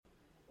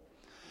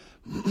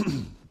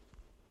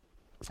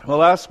Well,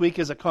 last week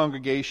as a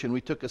congregation,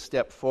 we took a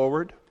step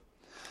forward.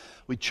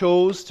 We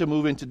chose to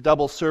move into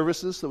double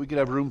services so that we could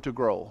have room to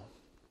grow.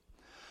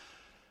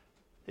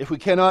 If we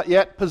cannot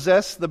yet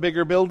possess the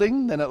bigger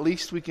building, then at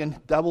least we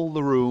can double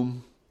the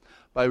room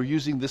by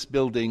using this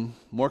building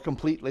more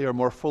completely or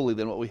more fully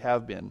than what we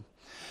have been.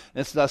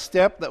 And it's a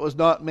step that was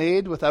not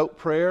made without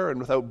prayer and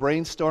without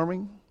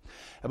brainstorming.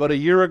 About a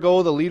year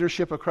ago, the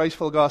leadership of Christ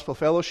Full Gospel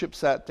Fellowship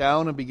sat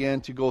down and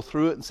began to go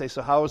through it and say,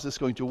 so how is this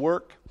going to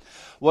work?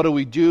 What do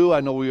we do?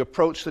 I know we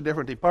approached the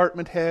different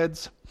department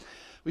heads.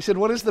 We said,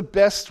 what is the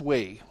best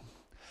way?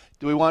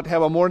 Do we want to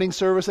have a morning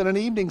service and an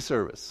evening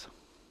service?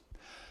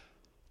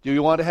 Do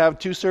you want to have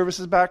two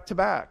services back to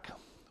back?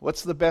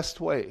 What's the best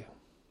way?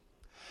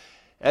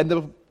 And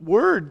the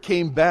word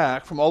came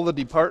back from all the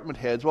department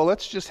heads, well,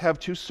 let's just have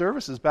two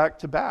services back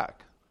to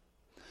back.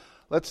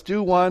 Let's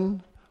do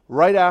one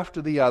right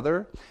after the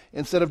other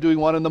instead of doing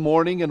one in the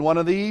morning and one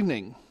in the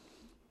evening.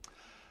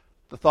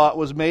 The thought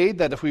was made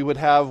that if we would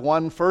have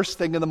one first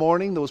thing in the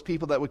morning, those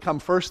people that would come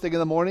first thing in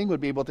the morning would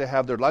be able to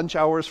have their lunch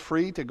hours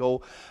free to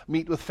go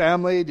meet with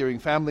family during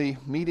family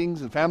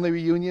meetings and family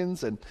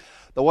reunions. And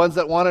the ones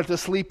that wanted to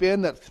sleep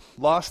in, that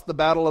lost the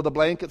battle of the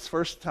blankets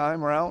first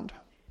time around,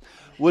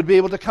 would be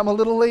able to come a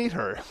little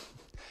later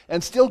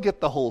and still get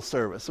the whole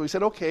service. So we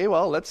said, okay,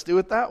 well, let's do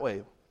it that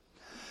way.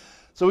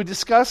 So we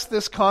discussed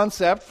this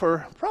concept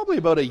for probably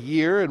about a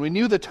year, and we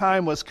knew the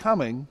time was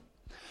coming,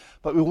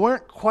 but we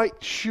weren't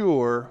quite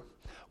sure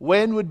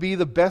when would be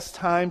the best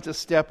time to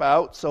step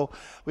out. So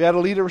we had a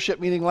leadership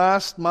meeting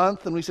last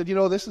month, and we said,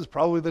 this is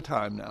probably the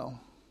time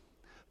now.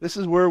 This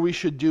is where we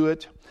should do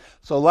it.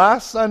 So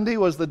last Sunday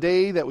was the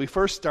day that we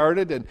first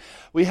started, and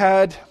we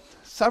had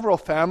several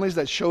families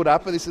that showed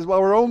up, and they said,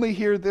 well, we're only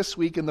here this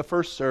week in the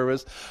first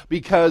service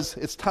because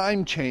it's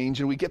time change,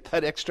 and we get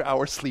that extra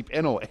hour sleep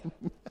anyway.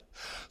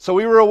 So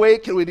we were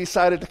awake, and we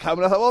decided to come,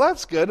 and I thought, well,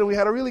 that's good, and we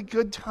had a really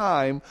good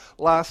time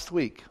last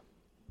week.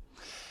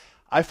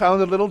 I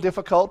found it a little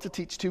difficult to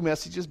teach two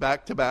messages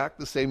back to back,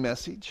 the same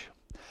message.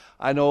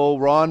 I know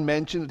Ron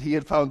mentioned that he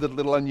had found it a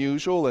little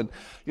unusual, and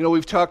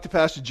we've talked to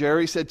Pastor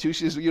Jerry. Said too,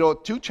 she says,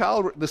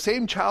 the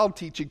same child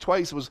teaching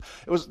twice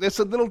it's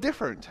a little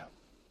different.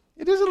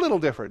 It is a little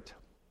different,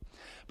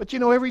 but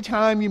every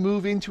time you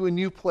move into a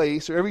new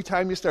place or every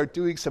time you start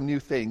doing some new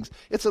things,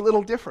 it's a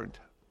little different.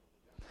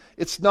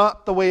 It's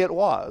not the way it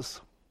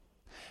was.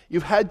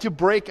 You've had to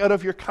break out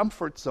of your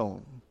comfort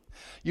zone.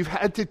 You've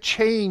had to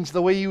change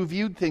the way you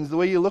viewed things, the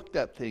way you looked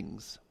at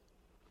things.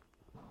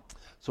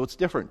 So it's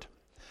different.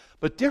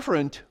 But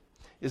different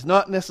is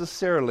not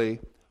necessarily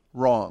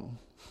wrong.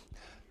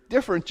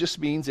 Different just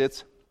means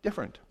it's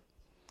different.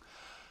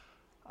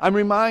 I'm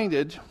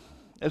reminded,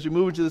 as we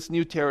move into this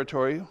new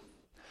territory,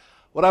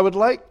 what I would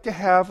like to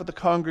have the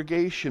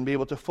congregation be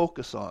able to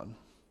focus on.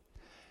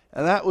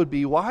 And that would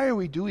be, why are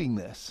we doing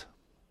this?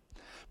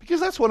 Because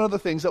that's one of the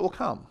things that will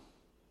come.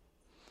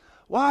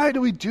 Why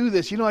do we do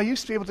this? I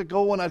used to be able to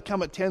go and I'd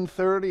come at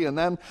 10:30 and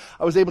then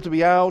I was able to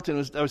be out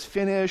and I was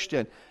finished.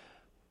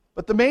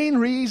 But the main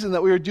reason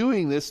that we are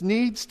doing this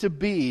needs to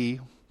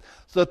be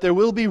so that there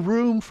will be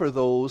room for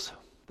those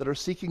that are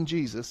seeking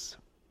Jesus,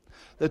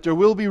 that there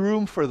will be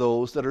room for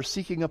those that are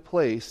seeking a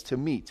place to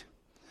meet,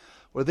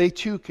 where they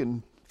too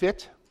can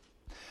fit,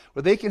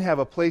 where they can have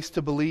a place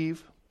to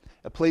believe,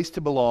 a place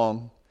to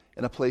belong,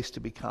 and a place to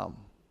become.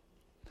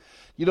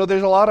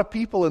 There's a lot of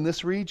people in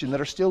this region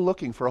that are still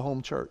looking for a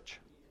home church.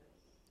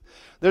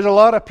 There's a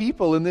lot of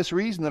people in this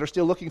region that are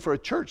still looking for a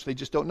church. They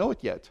just don't know it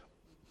yet.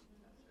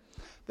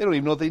 They don't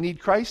even know they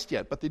need Christ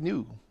yet, but they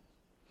do.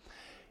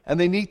 And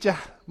they need to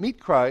meet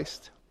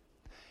Christ,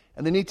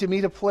 and they need to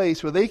meet a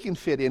place where they can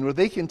fit in, where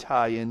they can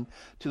tie in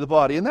to the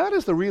body. And that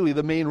is really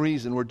the main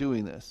reason we're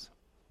doing this.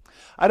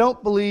 I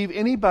don't believe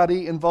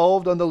anybody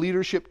involved on the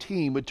leadership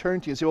team would turn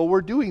to you and say, well,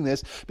 we're doing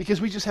this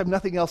because we just have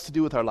nothing else to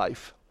do with our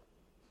life.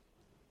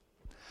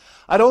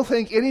 I don't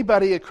think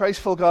anybody at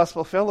Christ Full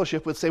Gospel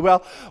Fellowship would say,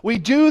 well, we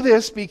do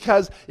this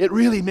because it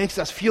really makes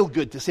us feel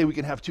good to say we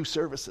can have two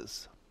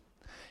services.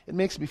 It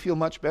makes me feel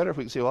much better if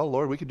we can say, well,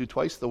 Lord, we can do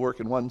twice the work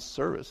in one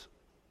service.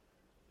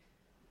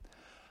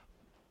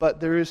 But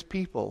there is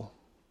people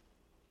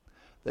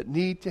that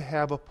need to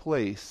have a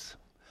place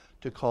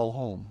to call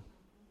home.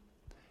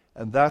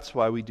 And that's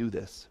why we do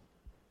this.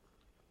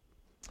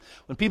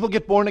 When people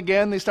get born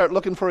again, they start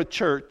looking for a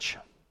church.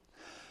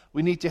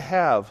 We need to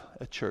have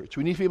a church.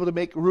 We need to be able to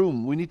make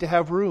room. We need to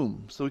have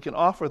room so we can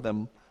offer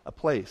them a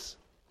place.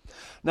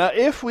 Now,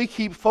 if we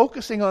keep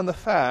focusing on the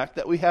fact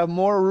that we have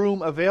more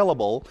room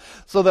available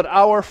so that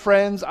our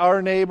friends,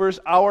 our neighbors,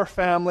 our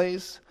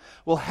families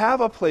will have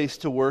a place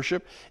to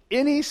worship,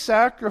 any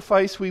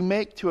sacrifice we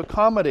make to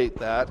accommodate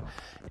that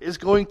is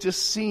going to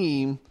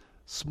seem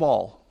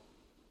small.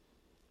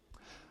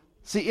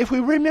 See, if we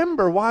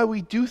remember why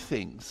we do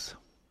things,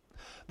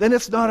 then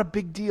it's not a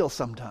big deal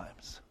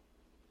sometimes.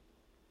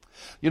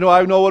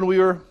 I know when we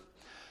were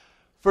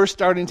first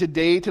starting to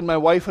date and my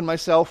wife and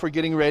myself were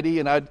getting ready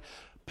and I'd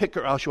pick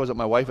her. Oh, she wasn't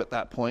my wife at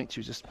that point. She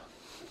was just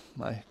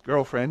my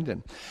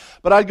girlfriend.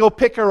 But I'd go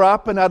pick her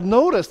up, and I'd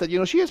notice that,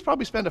 she has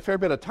probably spent a fair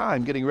bit of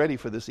time getting ready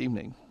for this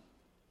evening.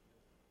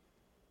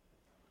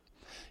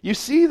 You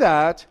see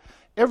that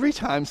every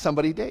time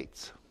somebody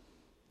dates.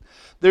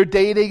 They're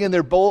dating, and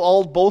they're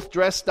both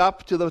dressed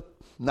up to the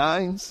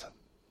nines.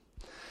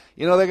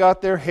 They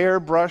got their hair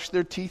brushed,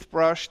 their teeth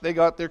brushed, they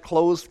got their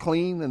clothes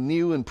clean and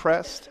new and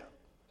pressed.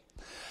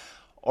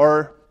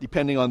 Or,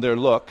 depending on their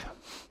look,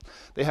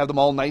 they have them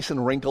all nice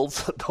and wrinkled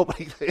so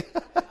nobody...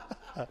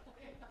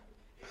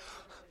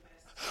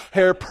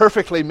 Hair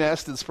perfectly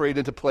messed and sprayed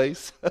into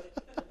place.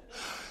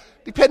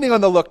 Depending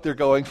on the look they're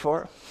going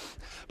for.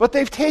 But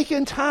they've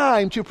taken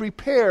time to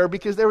prepare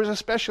because there was a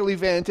special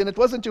event and it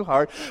wasn't too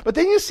hard. But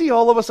then you see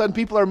all of a sudden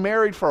people are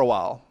married for a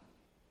while.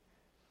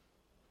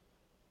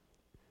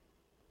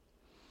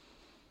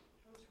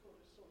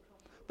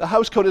 The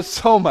house coat is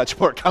so much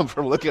more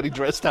comfortable than getting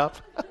dressed up.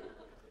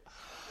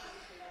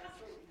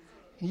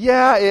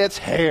 Yeah, it's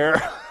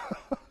hair.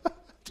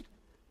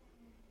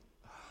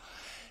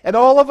 And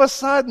all of a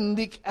sudden,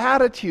 the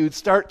attitudes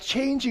start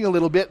changing a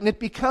little bit, and it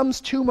becomes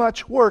too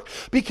much work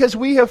because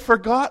we have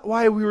forgot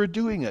why we were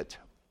doing it.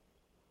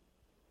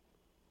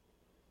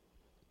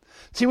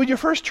 See, when you're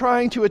first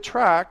trying to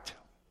attract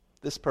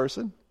this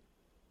person,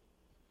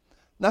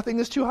 nothing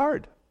is too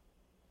hard.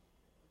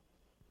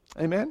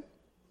 Amen?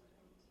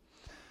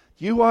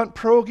 You want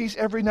pierogies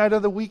every night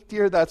of the week,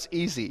 dear? That's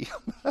easy.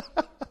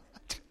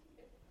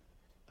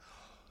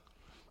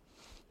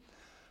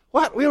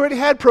 What? We already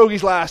had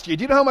pierogies last year.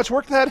 Do you know how much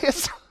work that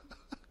is?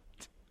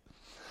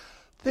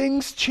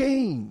 Things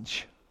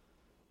change.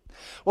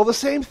 Well, the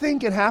same thing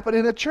can happen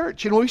in a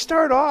church. We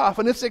start off,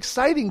 and it's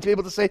exciting to be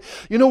able to say,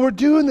 we're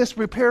doing this to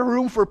prepare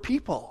room for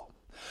people.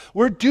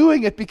 We're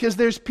doing it because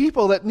there's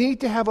people that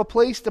need to have a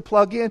place to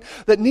plug in,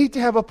 that need to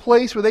have a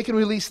place where they can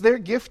release their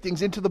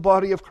giftings into the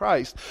body of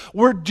Christ.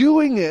 We're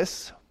doing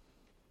this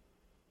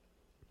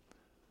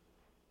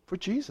for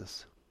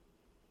Jesus.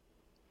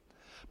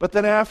 But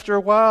then after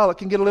a while, it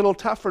can get a little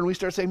tougher, and we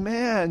start saying,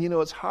 man,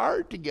 it's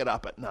hard to get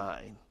up at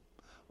 9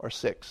 or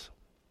 6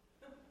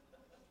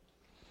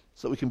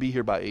 so we can be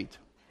here by 8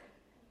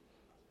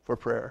 for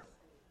prayer.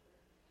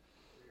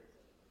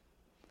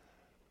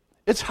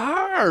 It's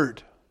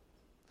hard.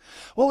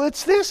 Well,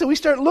 it's this, and we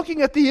start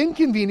looking at the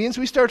inconvenience.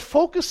 We start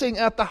focusing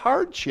at the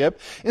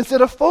hardship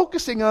instead of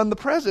focusing on the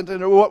present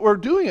and what we're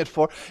doing it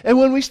for. And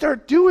when we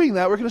start doing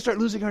that, we're going to start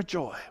losing our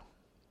joy.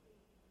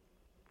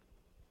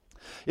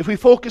 If we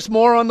focus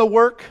more on the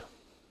work,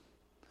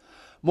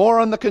 more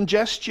on the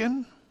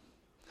congestion,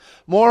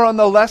 more on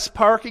the less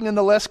parking and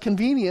the less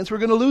convenience, we're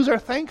going to lose our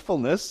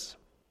thankfulness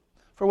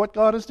for what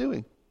God is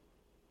doing.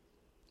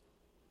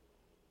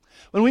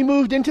 When we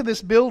moved into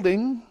this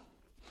building,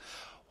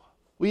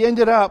 we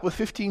ended up with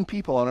 15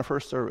 people on our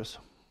first service.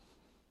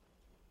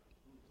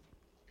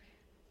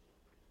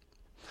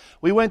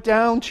 We went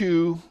down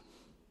to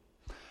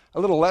a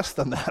little less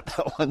than that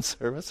one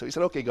service. So we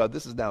said, okay, God,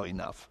 this is now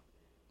enough.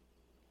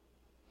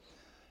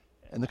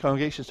 And the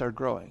congregation started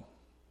growing.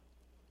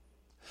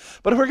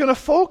 But if we're going to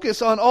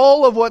focus on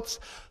all of what's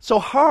so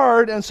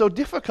hard and so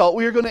difficult,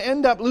 we are going to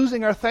end up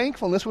losing our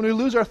thankfulness. When we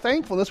lose our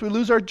thankfulness, we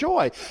lose our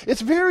joy. It's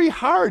very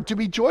hard to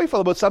be joyful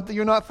about something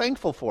you're not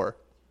thankful for.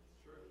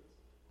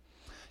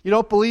 You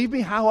don't believe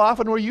me? How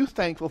often were you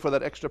thankful for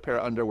that extra pair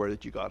of underwear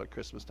that you got at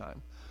Christmas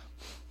time?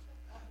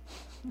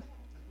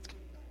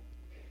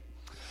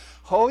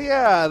 Oh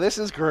yeah, this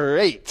is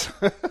great.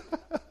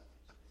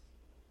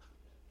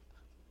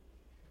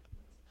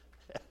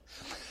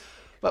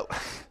 But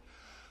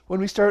when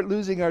we start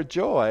losing our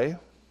joy,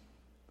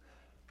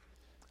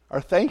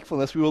 our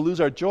thankfulness, we will lose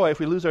our joy.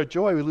 If we lose our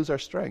joy, we lose our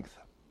strength.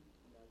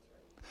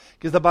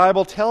 Because the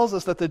Bible tells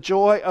us that the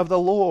joy of the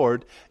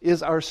Lord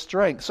is our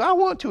strength. So I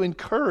want to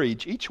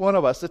encourage each one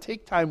of us to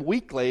take time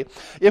weekly,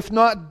 if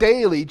not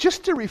daily,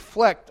 just to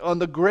reflect on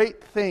the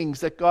great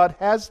things that God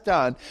has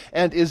done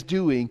and is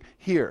doing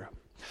here.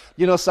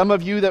 Some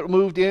of you that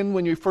moved in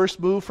when you first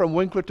moved from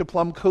Winkler to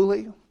Plum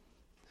Coulee,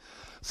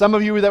 some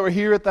of you that were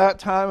here at that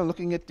time, I'm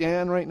looking at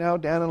Dan right now,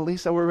 Dan and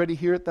Lisa were already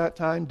here at that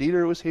time,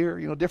 Dieter was here,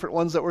 different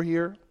ones that were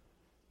here.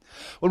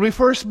 When we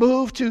first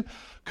moved to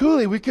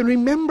Coulee, we can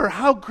remember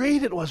how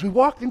great it was. We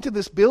walked into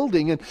this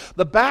building, and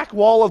the back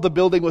wall of the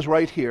building was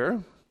right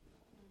here.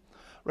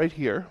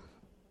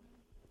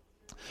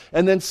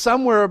 And then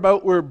somewhere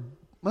about where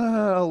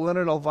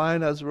Leonard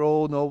Alvina's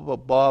road,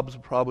 Bob's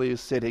probably is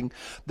sitting,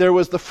 there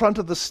was the front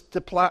of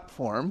the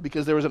platform,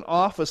 because there was an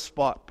office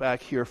spot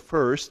back here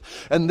first,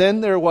 and then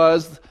there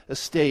was a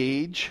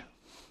stage,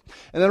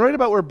 and then right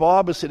about where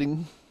Bob is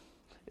sitting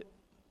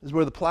is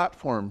where the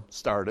platform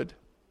started.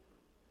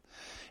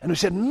 And we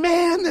said,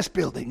 man, this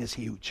building is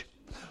huge.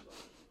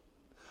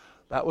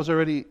 That was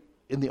already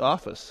in the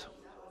office.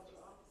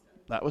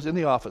 That was in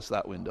the office,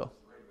 that window.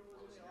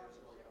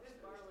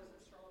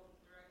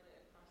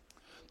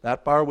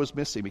 That bar was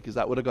missing because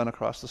that would have gone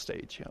across the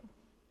stage. Yeah.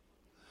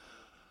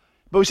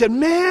 But we said,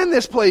 man,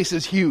 this place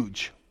is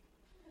huge.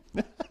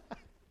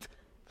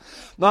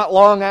 Not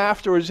long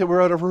afterwards, we said,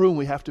 we're out of room,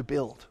 we have to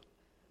build.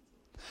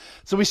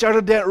 So we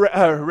started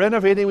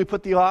renovating. We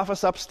put the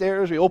office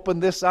upstairs. We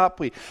opened this up.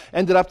 We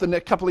ended up a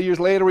couple of years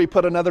later, we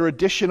put another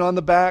addition on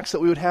the back so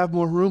that we would have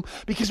more room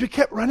because we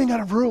kept running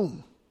out of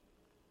room.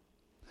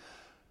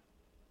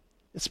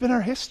 It's been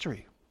our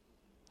history.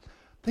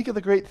 Think of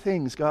the great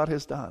things God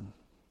has done.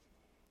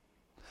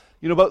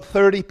 You know, about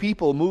 30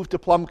 people moved to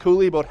Plum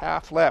Coulee, about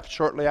half left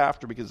shortly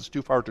after because it's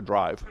too far to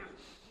drive.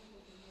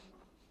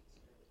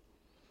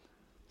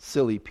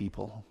 Silly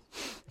people.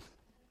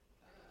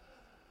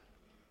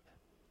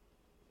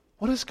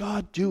 What is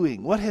God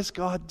doing? What has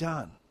God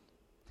done?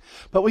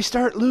 But we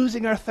start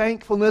losing our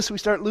thankfulness, we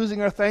start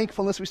losing our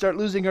thankfulness, we start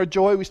losing our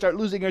joy, we start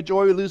losing our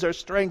joy, we lose our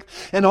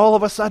strength, and all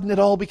of a sudden it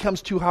all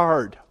becomes too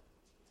hard.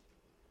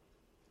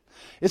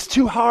 It's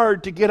too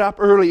hard to get up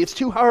early. It's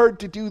too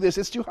hard to do this.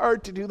 It's too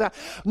hard to do that.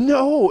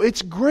 No,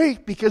 it's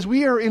great because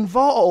we are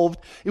involved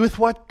with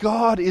what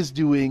God is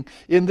doing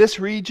in this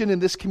region, in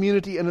this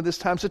community, and in this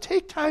time. So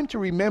take time to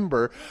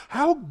remember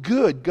how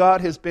good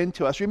God has been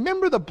to us.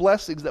 Remember the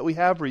blessings that we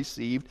have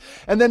received,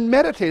 and then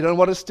meditate on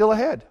what is still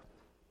ahead.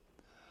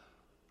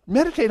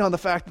 Meditate on the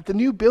fact that the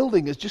new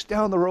building is just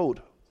down the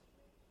road.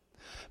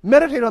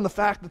 Meditate on the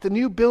fact that the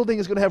new building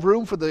is going to have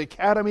room for the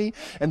academy,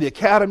 and the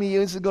academy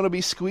isn't going to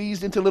be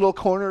squeezed into little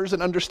corners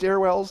and under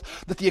stairwells,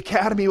 that the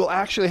academy will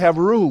actually have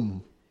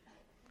room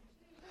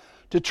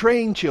to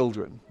train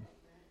children.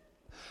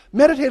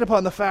 Meditate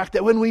upon the fact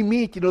that when we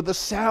meet, the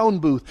sound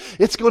booth,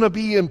 it's going to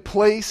be in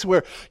place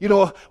where,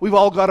 we've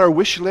all got our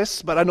wish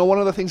lists, but I know one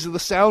of the things is the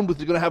sound booth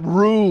is going to have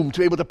room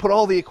to be able to put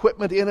all the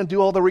equipment in and do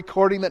all the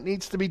recording that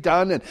needs to be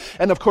done.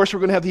 And of course,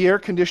 we're going to have the air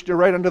conditioner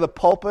right under the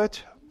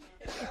pulpit.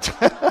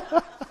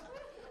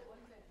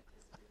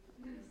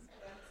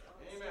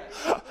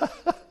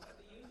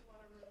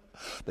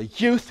 The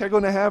youth are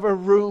going to have a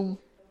room.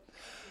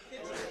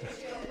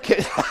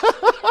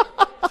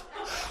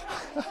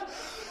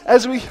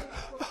 As we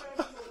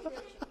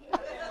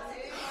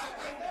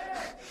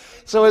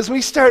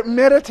start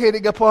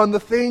meditating upon the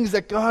things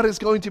that God is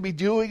going to be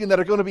doing and that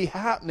are going to be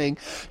happening,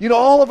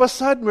 all of a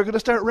sudden we're going to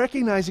start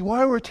recognizing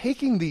why we're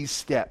taking these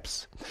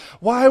steps,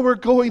 why we're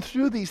going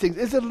through these things.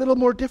 Is it a little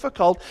more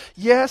difficult?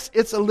 Yes,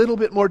 it's a little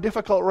bit more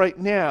difficult right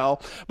now,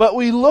 but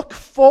we look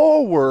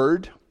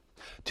forward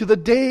to the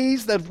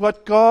days that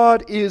what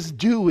God is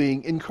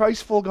doing in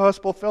Christ Full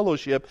Gospel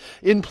Fellowship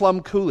in Plum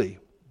Coulee.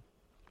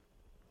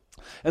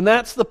 And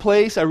that's the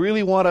place I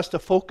really want us to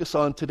focus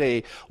on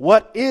today.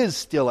 What is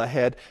still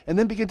ahead? And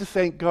then begin to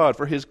thank God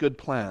for His good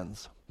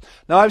plans.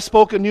 Now, I've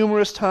spoken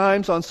numerous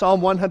times on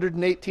Psalm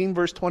 118,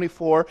 verse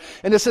 24,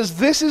 and it says,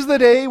 "This is the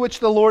day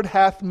which the Lord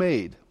hath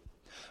made.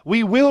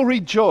 We will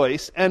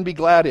rejoice and be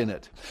glad in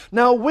it."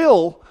 Now,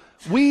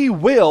 we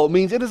will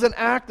means it is an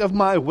act of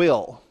my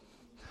will.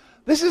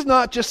 This is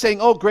not just saying,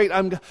 "Oh, great,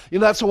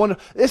 that's the one."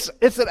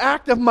 It's an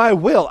act of my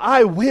will.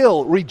 I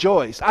will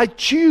rejoice. I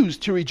choose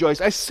to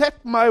rejoice. I set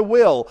my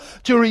will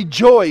to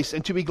rejoice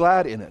and to be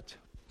glad in it.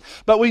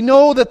 But we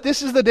know that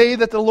this is the day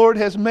that the Lord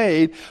has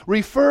made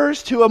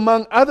refers to,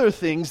 among other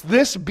things,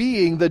 this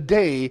being the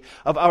day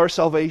of our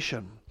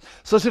salvation.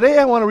 So today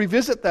I want to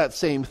revisit that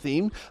same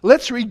theme.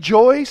 Let's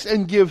rejoice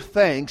and give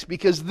thanks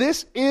because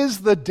this is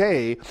the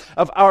day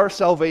of our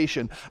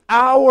salvation.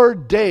 Our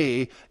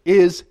day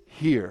is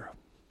here.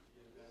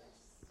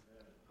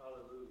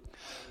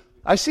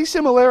 I see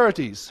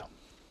similarities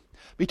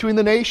between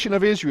the nation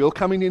of Israel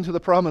coming into the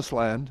Promised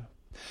Land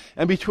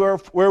and between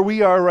where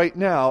we are right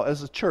now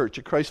as a church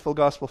at Christ Full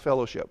Gospel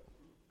Fellowship.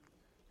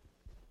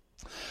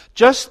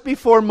 Just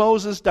before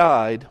Moses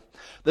died,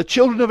 the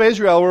children of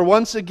Israel were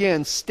once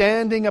again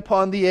standing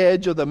upon the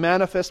edge of the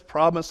manifest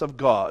promise of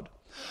God.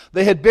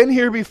 They had been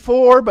here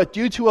before, but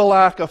due to a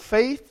lack of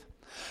faith,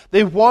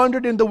 they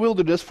wandered in the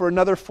wilderness for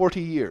another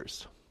 40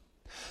 years.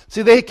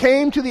 See, they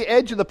came to the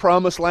edge of the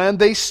Promised Land.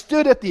 They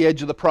stood at the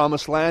edge of the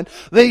Promised Land.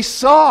 They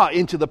saw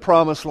into the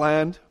Promised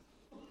Land.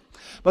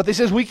 But they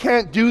says, "We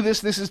can't do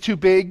this. This is too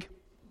big."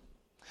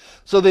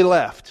 So they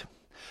left.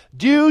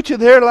 Due to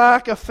their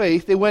lack of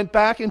faith, they went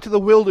back into the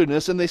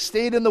wilderness, and they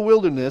stayed in the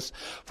wilderness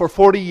for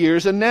 40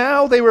 years. And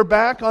now they were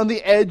back on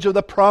the edge of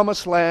the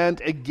Promised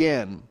Land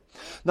again.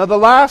 Now, the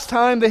last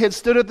time they had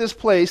stood at this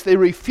place, they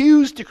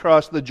refused to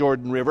cross the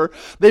Jordan River.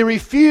 They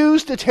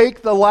refused to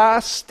take the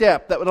last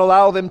step that would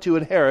allow them to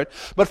inherit.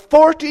 But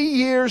 40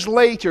 years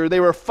later, they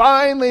were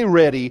finally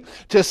ready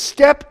to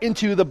step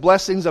into the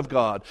blessings of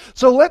God.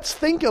 So let's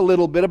think a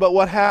little bit about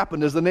what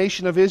happened as the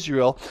nation of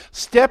Israel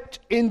stepped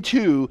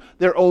into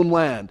their own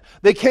land.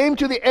 They came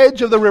to the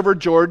edge of the River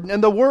Jordan,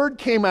 and the word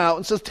came out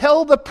and says,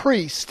 "Tell the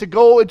priests to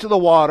go into the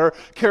water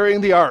carrying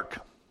the ark."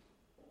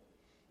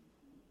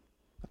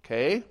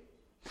 Okay.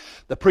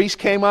 The priests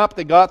came up,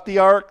 they got the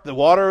ark, the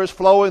water is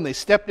flowing, they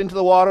stepped into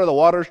the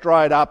water's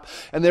dried up,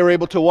 and they were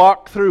able to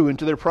walk through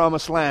into their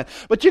promised land.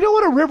 But you know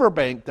what a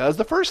riverbank does?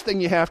 The first thing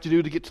you have to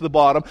do to get to the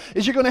bottom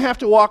is you're going to have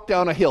to walk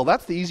down a hill.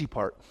 That's the easy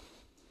part.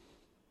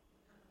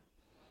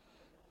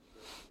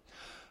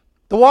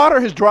 The water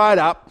has dried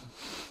up.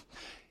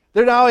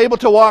 They're now able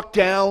to walk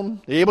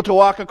down, they're able to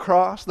walk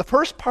across. The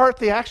first part,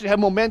 they actually have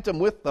momentum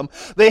with them.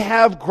 They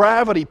have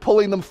gravity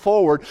pulling them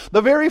forward.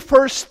 The very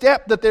first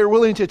step that they're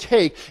willing to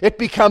take, it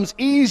becomes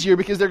easier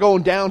because they're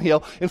going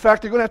downhill. In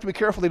fact, they're going to have to be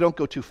careful they don't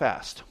go too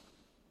fast.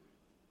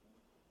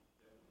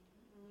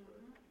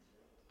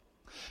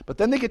 But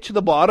then they get to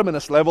the bottom and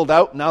it's leveled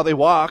out, and now they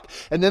walk,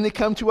 and then they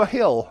come to a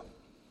hill.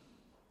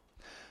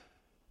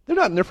 They're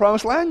not in their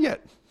promised land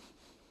yet.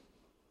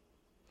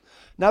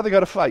 Now they got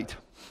to fight.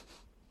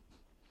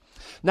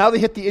 Now they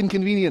hit the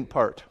inconvenient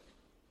part.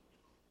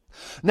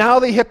 Now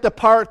they hit the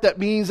part that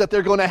means that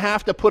they're going to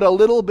have to put a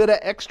little bit of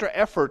extra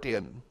effort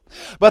in.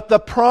 But the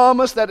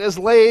promise that is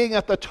laying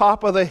at the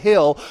top of the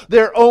hill,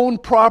 their own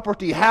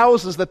property,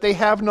 houses that they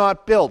have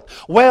not built,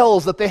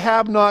 wells that they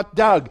have not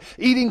dug,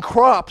 eating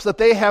crops that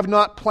they have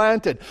not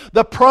planted,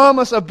 the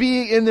promise of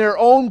being in their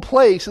own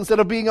place instead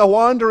of being a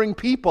wandering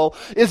people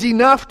is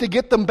enough to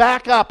get them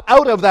back up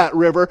out of that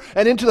river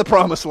and into the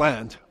promised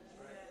land.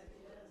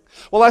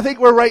 Well, I think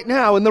we're right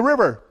now in the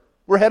river.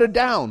 We're headed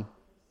down.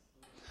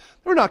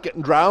 We're not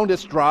getting drowned,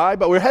 it's dry,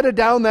 but we're headed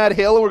down that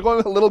hill and we're going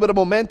with a little bit of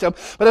momentum.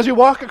 But as we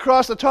walk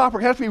across the top,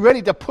 we're going to have to be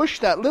ready to push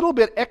that little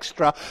bit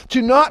extra,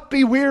 to not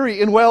be weary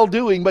in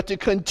well-doing, but to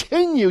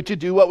continue to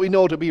do what we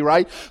know to be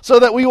right, so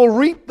that we will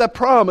reap the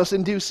promise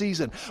in due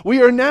season.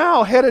 We are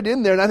now headed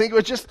in there, and I think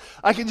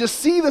I can just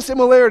see the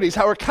similarities,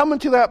 how we're coming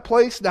to that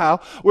place now,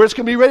 where it's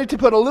going to be ready to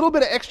put a little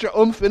bit of extra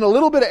oomph in, a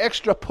little bit of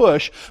extra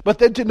push, but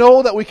then to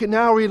know that we can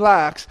now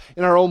relax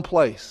in our own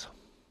place.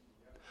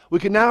 We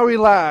can now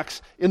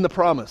relax in the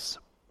promise.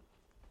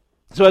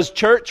 So as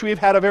church, we've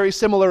had a very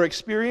similar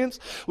experience.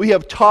 We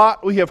have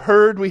taught, we have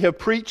heard, we have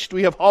preached,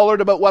 we have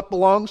hollered about what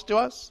belongs to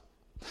us.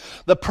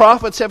 The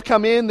prophets have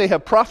come in, they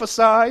have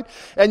prophesied,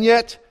 and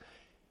yet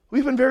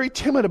we've been very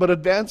timid about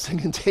advancing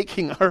and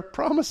taking our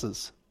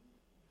promises.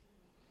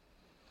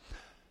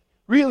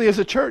 Really, as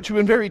a church, we've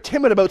been very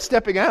timid about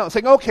stepping out and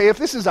saying, okay, if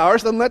this is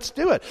ours, then let's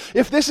do it.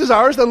 If this is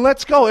ours, then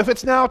let's go. If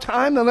it's now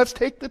time, then let's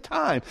take the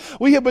time.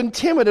 We have been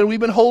timid and we've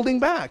been holding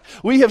back.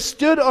 We have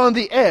stood on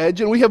the edge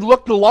and we have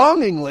looked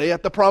longingly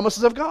at the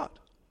promises of God.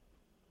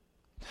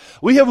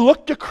 We have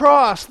looked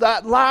across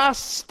that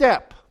last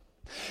step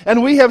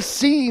and we have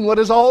seen what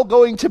is all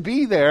going to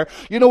be there.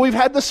 You know, we've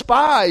had the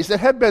spies that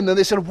had been there.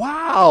 They said,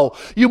 wow,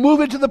 you move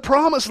into the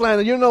promised land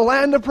and you're in a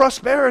land of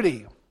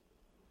prosperity.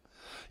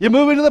 You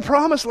move into the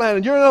promised land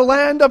and you're in a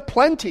land of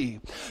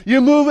plenty.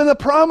 You move in the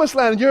promised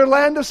land and you're a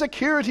land of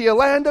security, a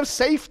land of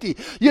safety.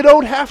 You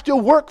don't have to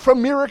work from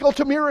miracle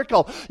to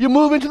miracle. You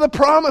move into the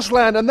promised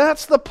land and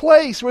that's the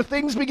place where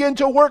things begin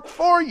to work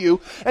for you,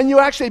 and you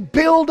actually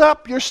build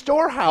up your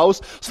storehouse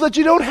so that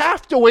you don't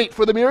have to wait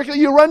for the miracle.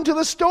 You run to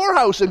the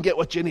storehouse and get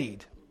what you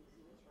need.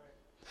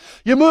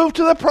 You move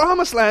to the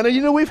promised land, and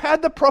you know, we've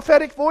had the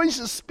prophetic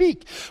voices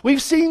speak.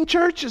 We've seen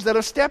churches that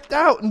have stepped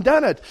out and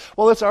done it.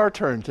 Well, it's our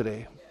turn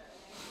today.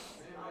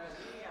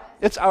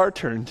 It's our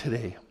turn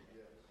today.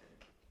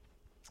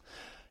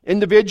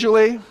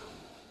 Individually,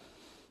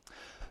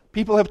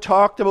 people have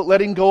talked about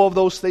letting go of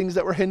those things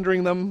that were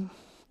hindering them,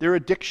 their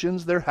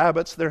addictions, their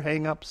habits, their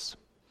hang-ups.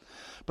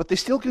 But they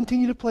still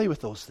continue to play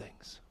with those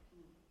things.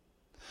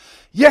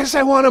 Yes,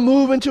 I want to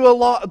move into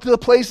to a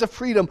place of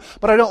freedom,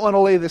 but I don't want to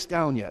lay this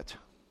down yet.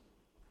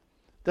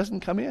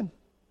 Doesn't come in.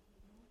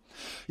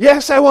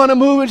 Yes, I want to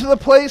move into the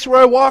place where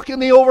I walk in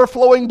the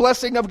overflowing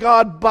blessing of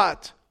God,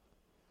 but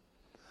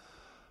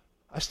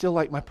I still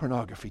like my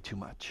pornography too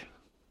much.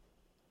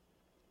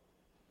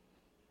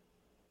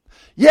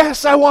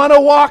 Yes, I want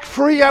to walk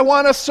free. I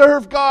want to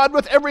serve God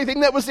with everything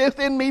that was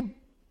within me,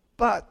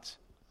 but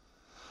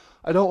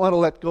I don't want to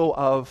let go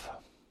of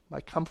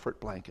my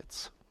comfort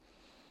blankets.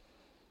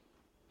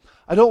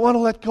 I don't want to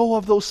let go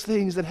of those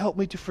things that help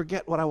me to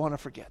forget what I want to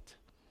forget.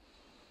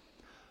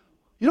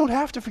 You don't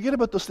have to forget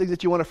about those things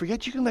that you want to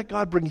forget. You can let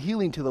God bring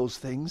healing to those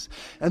things,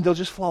 and they'll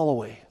just fall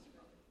away.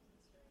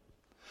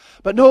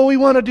 But no, we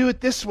want to do it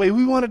this way.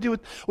 We want to do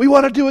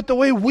it the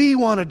way we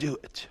want to do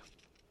it.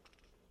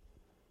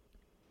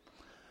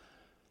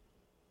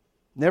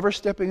 Never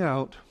stepping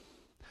out,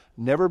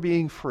 never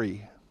being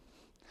free,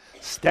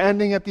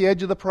 standing at the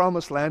edge of the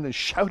promised land and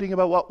shouting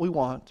about what we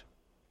want.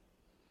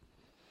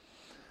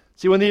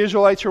 See, when the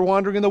Israelites were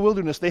wandering in the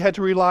wilderness, they had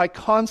to rely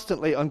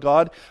constantly on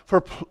God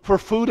for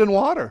food and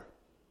water.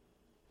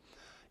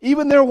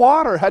 Even their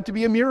water had to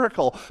be a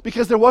miracle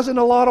because there wasn't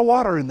a lot of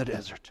water in the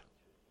desert.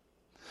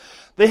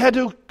 They had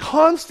to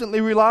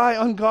constantly rely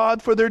on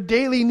God for their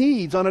daily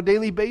needs on a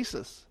daily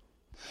basis.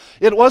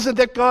 It wasn't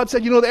that God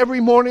said, every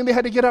morning they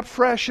had to get up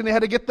fresh and they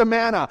had to get the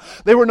manna.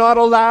 They were not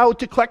allowed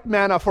to collect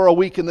manna for a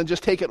week and then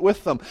just take it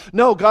with them.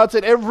 No, God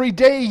said every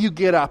day you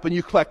get up and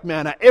you collect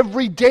manna.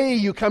 Every day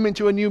you come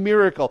into a new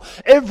miracle.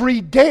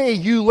 Every day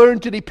you learn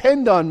to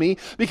depend on me,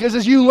 because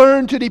as you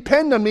learn to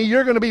depend on me,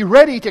 you're going to be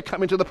ready to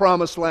come into the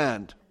promised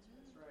land.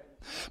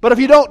 But if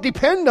you don't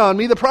depend on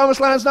me, the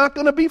promised land is not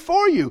going to be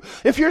for you.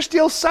 If you're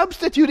still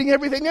substituting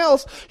everything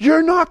else,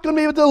 you're not going to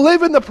be able to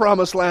live in the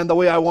promised land the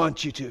way I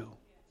want you to.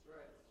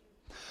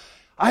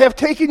 I have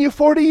taken you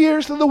 40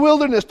 years to the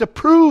wilderness to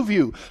prove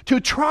you, to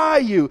try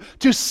you,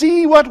 to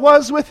see what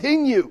was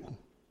within you.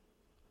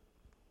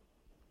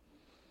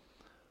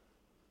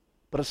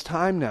 But it's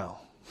time now.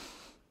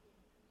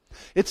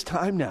 It's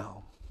time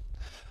now.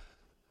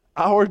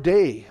 Our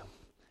day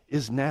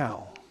is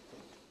now.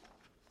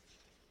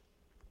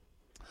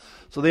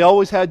 So they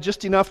always had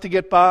just enough to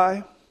get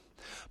by,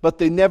 but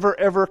they never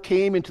ever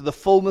came into the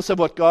fullness of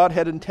what God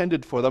had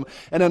intended for them.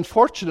 And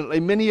unfortunately,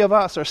 many of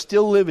us are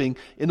still living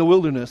in the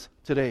wilderness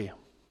today.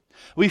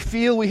 We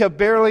feel we have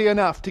barely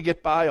enough to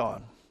get by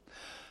on,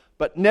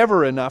 but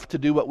never enough to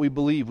do what we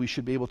believe we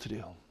should be able to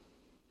do.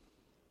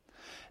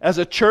 As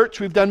a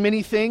church, we've done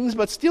many things,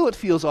 but still it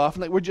feels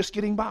often like we're just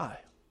getting by.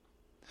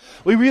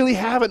 We really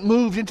haven't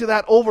moved into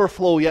that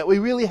overflow yet. We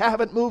really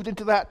haven't moved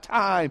into that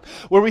time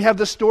where we have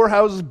the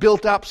storehouses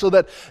built up so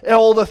that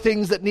all the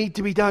things that need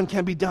to be done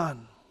can be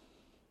done.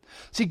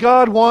 See,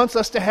 God wants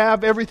us to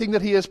have everything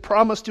that He has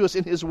promised to us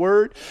in His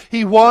Word.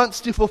 He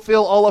wants to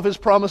fulfill all of His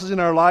promises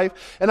in our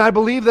life. And I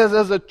believe that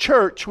as a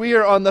church, we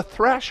are on the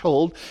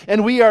threshold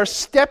and we are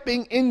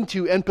stepping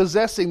into and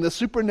possessing the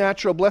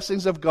supernatural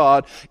blessings of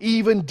God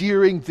even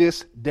during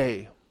this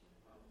day.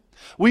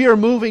 We are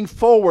moving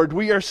forward.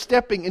 We are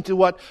stepping into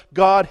what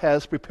God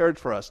has prepared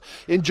for us.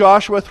 In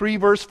Joshua 3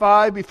 verse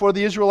 5, before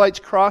the Israelites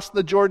crossed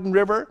the Jordan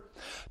River,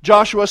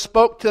 Joshua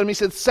spoke to them. He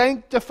said,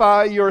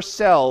 "Sanctify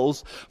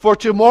yourselves, for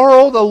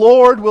tomorrow the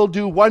Lord will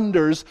do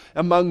wonders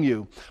among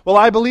you." Well,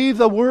 I believe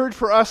the word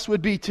for us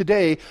would be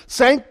today,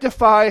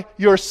 sanctify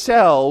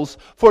yourselves,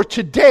 for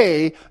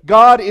today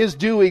God is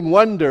doing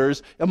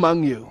wonders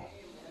among you.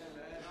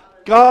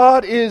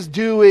 God is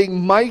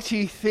doing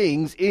mighty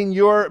things in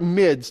your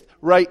midst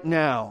right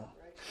now.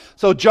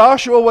 So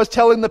Joshua was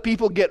telling the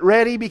people, get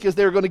ready, because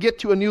they were going to get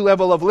to a new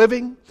level of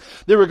living.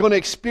 They were going to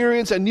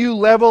experience a new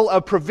level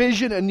of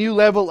provision, a new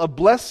level of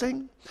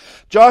blessing.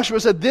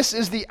 Joshua said this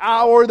is the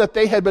hour that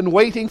they had been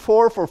waiting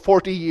for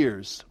 40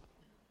 years.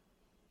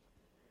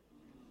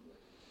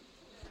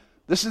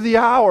 This is the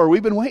hour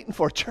we've been waiting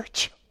for,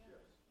 church.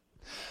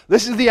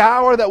 This is the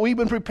hour that we've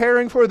been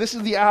preparing for. This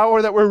is the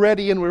hour that we're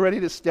ready, and we're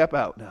ready to step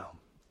out now.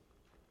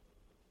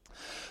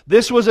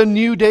 This was a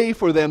new day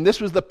for them.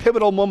 This was the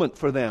pivotal moment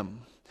for them.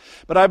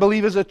 But I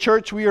believe as a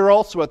church, we are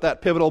also at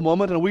that pivotal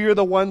moment, and we are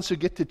the ones who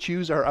get to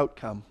choose our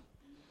outcome.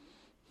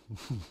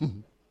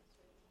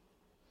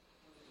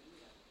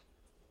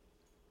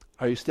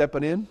 Are you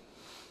stepping in?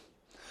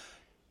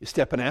 You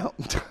stepping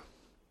out?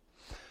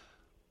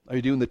 Are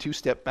you doing the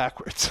two-step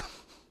backwards?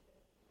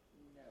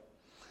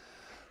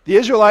 The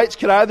Israelites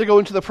could either go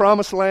into the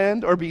promised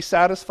land or be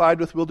satisfied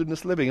with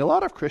wilderness living. A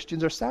lot of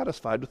Christians are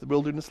satisfied with the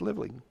wilderness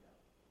living.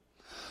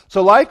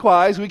 So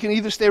likewise, we can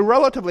either stay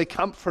relatively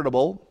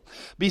comfortable,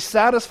 be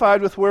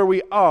satisfied with where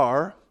we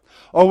are,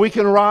 or we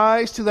can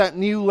rise to that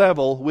new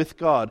level with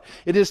God.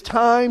 It is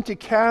time to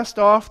cast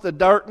off the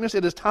darkness.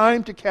 It is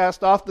time to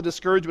cast off the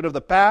discouragement of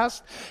the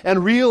past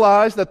and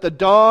realize that the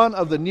dawn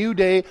of the new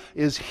day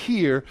is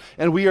here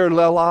and we are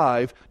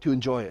alive to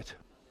enjoy it.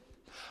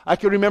 I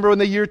can remember when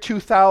the year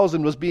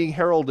 2000 was being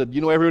heralded.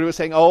 Everybody was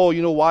saying,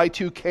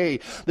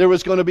 Y2K. There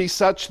was going to be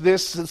such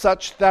this and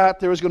such that.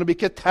 There was going to be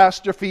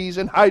catastrophes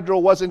and hydro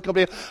wasn't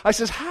coming. I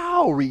says,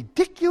 how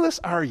ridiculous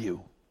are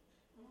you?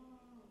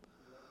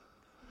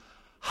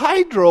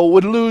 Hydro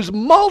would lose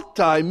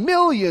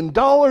multi-million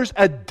dollars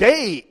a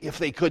day if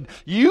they could.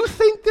 You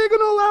think they're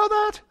going to allow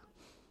that?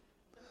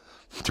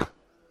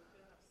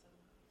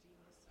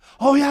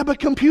 Oh yeah, but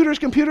computers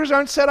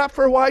aren't set up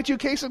for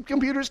Y2K, so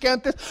computers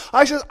can't this.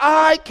 I says,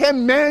 I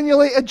can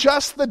manually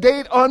adjust the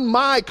date on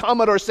my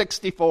Commodore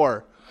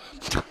 64.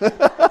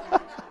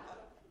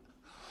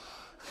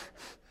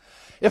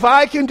 If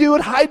I can do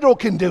it, Hydro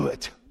can do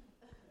it.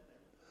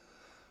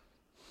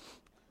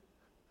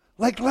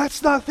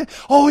 Let's not think,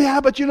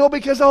 but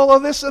because all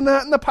of this and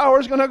that and the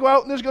power's going to go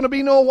out and there's going to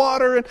be no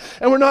water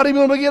and we're not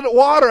even going to get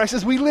water. I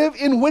says, we live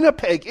in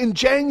Winnipeg in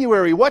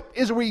January. What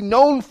is we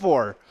known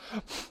for?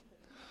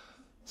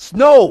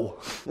 Snow.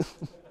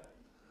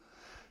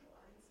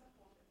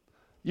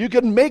 You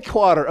can make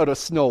water out of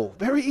snow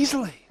very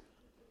easily.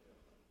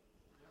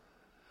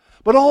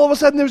 But all of a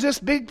sudden there's this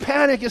big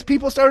panic as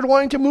people started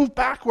wanting to move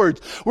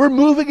backwards. We're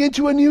moving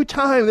into a new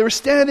time. They were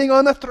standing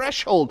on the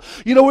threshold.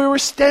 We were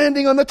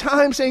standing on the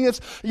time saying it's,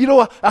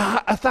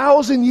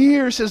 1,000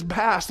 years has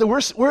passed. And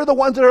we're the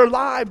ones that are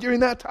alive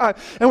during that time.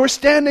 And we're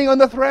standing on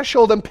the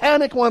threshold and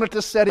panic wanted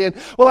to set in.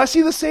 Well, I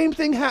see the same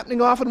thing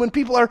happening often when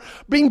people are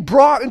being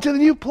brought into the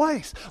new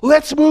place.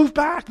 Let's move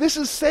back. This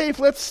is safe.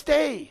 Let's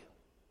stay.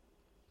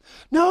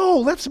 No,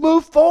 let's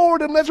move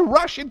forward and let's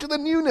rush into the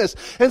newness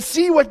and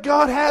see what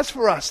God has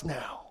for us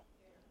now.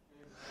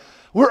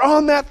 We're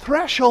on that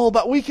threshold,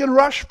 but we can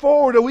rush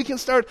forward and we can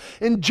start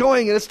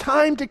enjoying it. It's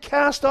time to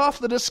cast off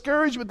the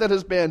discouragement that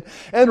has been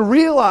and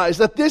realize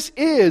that this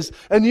is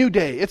a new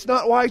day. It's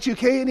not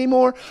Y2K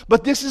anymore,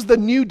 but this is the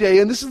new day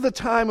and this is the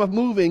time of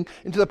moving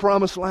into the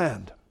promised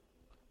land.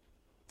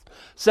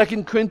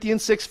 2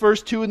 Corinthians 6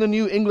 verse 2 in the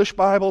New English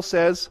Bible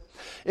says,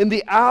 "In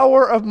the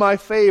hour of my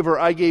favor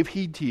I gave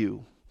heed to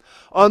you.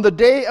 On the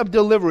day of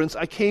deliverance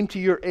I came to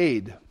your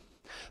aid.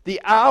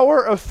 The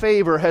hour of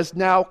favor has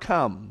now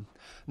come.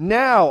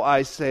 Now,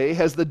 I say,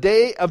 has the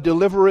day of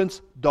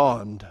deliverance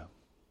dawned.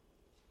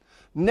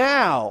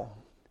 Now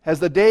has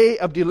the day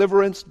of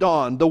deliverance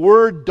dawned. The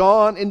word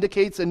dawn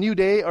indicates a new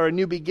day or a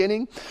new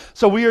beginning.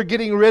 So we are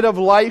getting rid of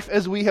life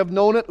as we have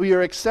known it. We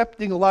are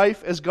accepting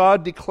life as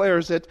God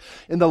declares it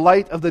in the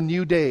light of the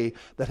new day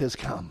that has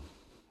come.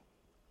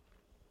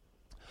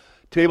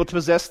 To be able to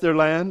possess their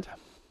land,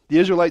 the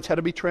Israelites had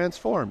to be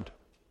transformed.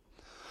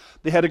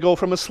 They had to go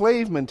from a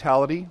slave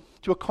mentality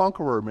to a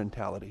conqueror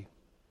mentality.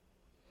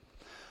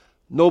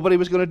 Nobody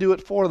was going to do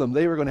it for them.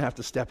 They were going to have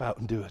to step out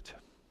and do it.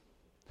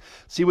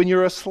 See, when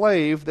you're a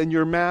slave, then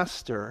your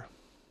master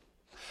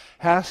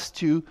has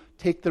to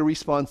take the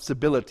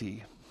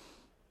responsibility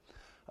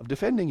of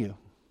defending you.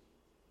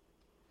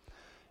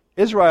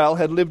 Israel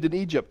had lived in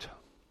Egypt.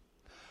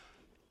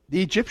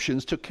 The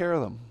Egyptians took care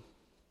of them,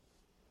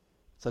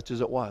 such as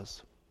it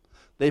was.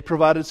 They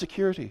provided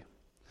security.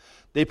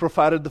 They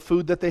provided the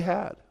food that they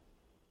had.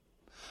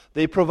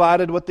 They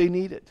provided what they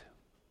needed.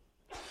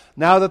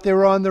 Now that they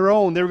were on their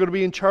own, they were going to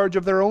be in charge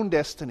of their own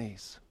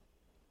destinies.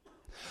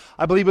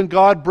 I believe when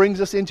God brings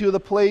us into the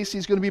place,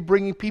 He's going to be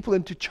bringing people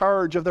into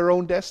charge of their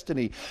own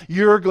destiny.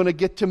 You're going to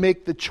get to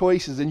make the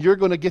choices, and you're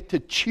going to get to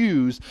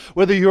choose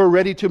whether you're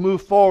ready to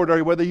move forward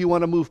or whether you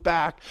want to move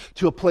back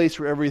to a place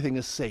where everything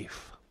is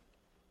safe,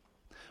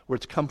 where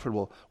it's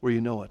comfortable, where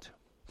you know it.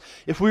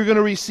 If we're going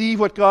to receive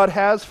what God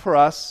has for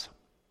us,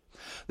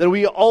 then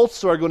we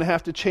also are going to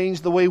have to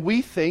change the way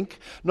we think,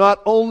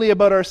 not only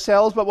about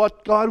ourselves, but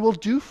what God will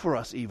do for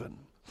us even.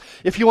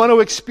 If you want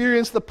to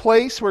experience the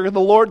place where the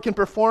Lord can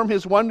perform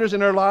His wonders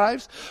in our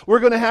lives, we're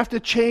going to have to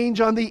change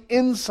on the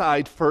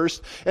inside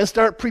first and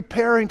start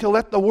preparing to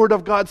let the Word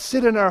of God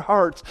sit in our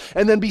hearts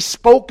and then be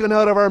spoken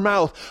out of our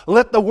mouth.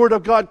 Let the Word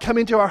of God come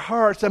into our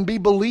hearts and be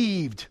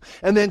believed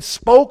and then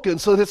spoken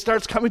so that it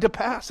starts coming to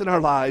pass in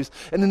our lives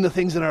and in the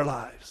things in our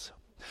lives.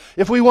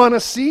 If we want to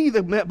see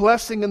the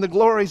blessing and the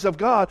glories of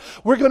God,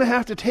 we're going to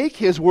have to take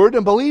His Word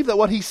and believe that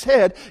what He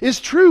said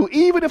is true,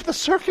 even if the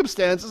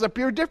circumstances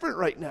appear different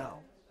right now.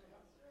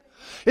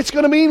 It's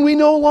going to mean we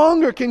no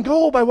longer can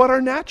go by what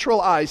our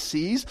natural eye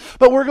sees,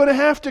 but we're going to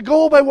have to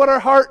go by what our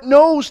heart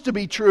knows to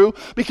be true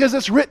because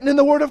it's written in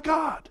the Word of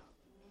God.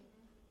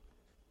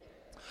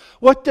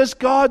 What does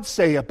God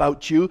say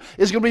about you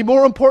is going to be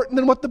more important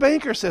than what the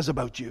banker says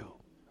about you.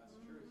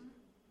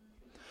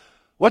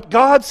 What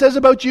God says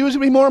about you is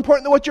going to be more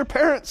important than what your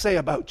parents say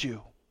about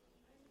you.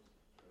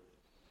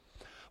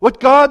 What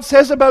God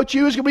says about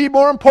you is going to be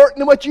more important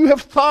than what you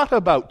have thought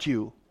about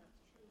you.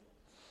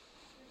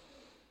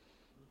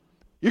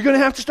 You're going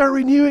to have to start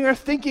renewing our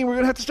thinking. We're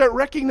going to have to start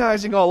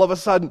recognizing all of a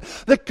sudden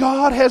that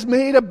God has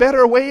made a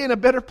better way and a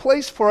better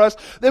place for us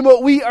than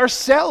what we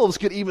ourselves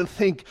could even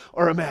think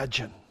or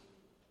imagine.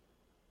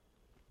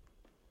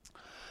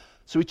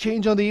 So we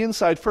change on the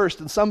inside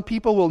first, and some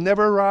people will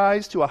never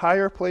rise to a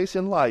higher place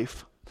in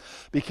life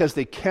because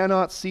they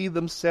cannot see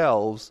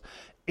themselves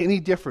any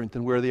different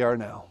than where they are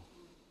now.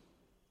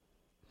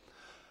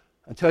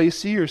 Until you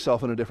see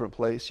yourself in a different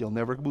place, you'll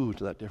never move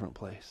to that different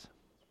place.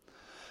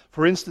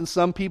 For instance,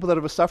 some people that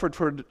have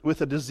suffered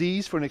with a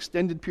disease for an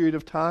extended period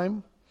of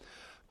time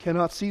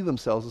cannot see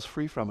themselves as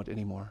free from it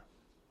anymore.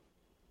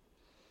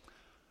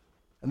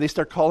 And they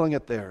start calling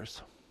it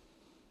theirs.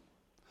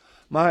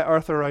 My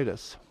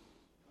arthritis.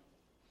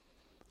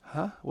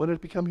 Huh? When did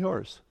it become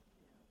yours?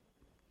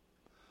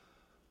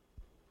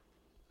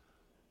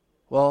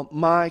 Well,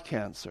 my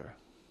cancer.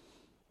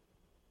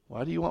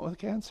 Why do you want with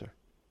cancer?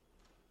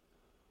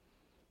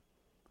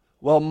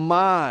 Well,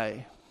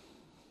 my.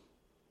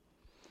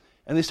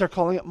 And they start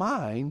calling it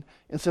mine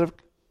instead of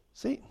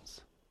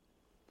Satan's.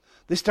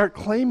 They start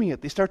claiming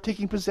it. They start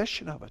taking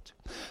possession of it.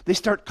 They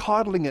start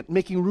coddling it,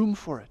 making room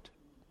for it.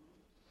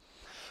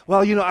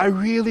 Well, I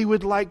really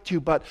would like to,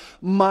 but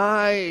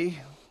my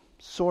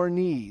sore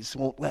knees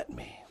won't let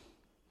me.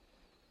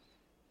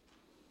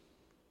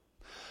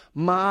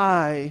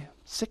 My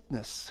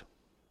sickness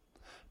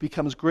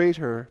becomes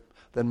greater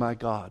than my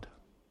God.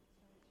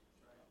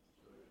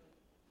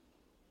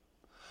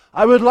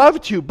 I would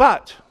love to,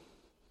 but...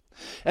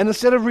 And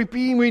instead of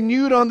being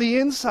renewed on the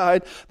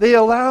inside, they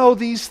allow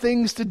these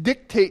things to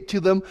dictate to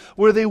them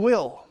where they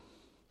will.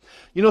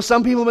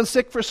 Some people have been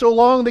sick for so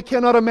long they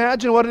cannot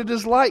imagine what it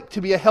is like to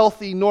be a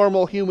healthy,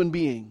 normal human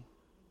being.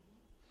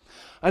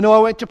 I know I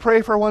went to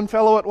pray for one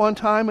fellow at one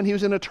time, and he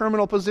was in a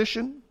terminal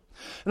position.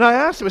 And I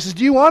asked him, I said,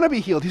 do you want to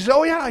be healed? He said,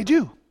 oh yeah, I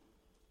do.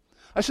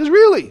 I said,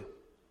 really?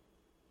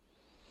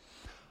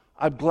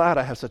 I'm glad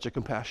I have such a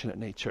compassionate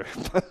nature.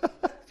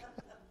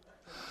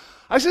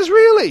 I says,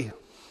 really?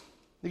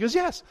 He goes,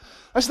 yes.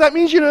 I said, that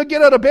means you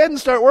get out of bed and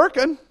start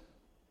working.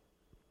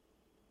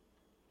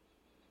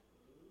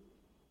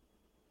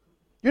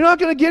 You're not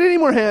going to get any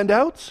more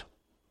handouts. Is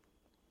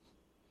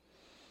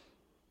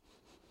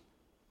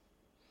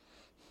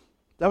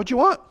that what you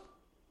want?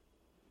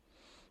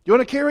 You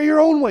want to carry your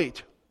own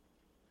weight?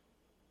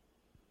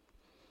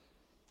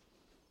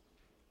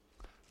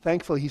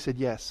 Thankfully, he said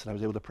yes, and I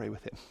was able to pray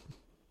with him.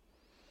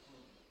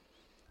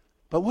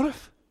 But what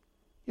if,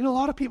 a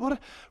lot of people,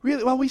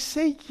 really, well, we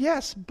say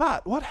yes,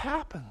 but what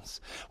happens?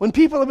 When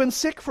people have been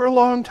sick for a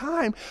long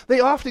time, they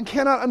often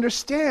cannot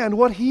understand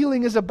what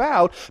healing is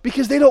about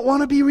because they don't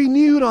want to be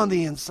renewed on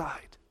the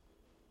inside.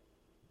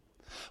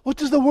 What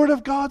does the Word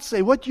of God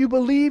say? What you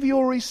believe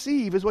you'll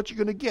receive is what you're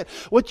going to get.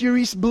 What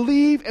you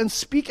believe and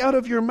speak out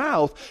of your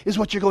mouth is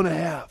what you're going to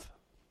have.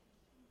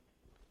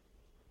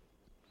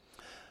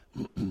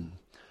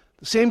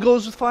 The same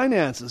goes with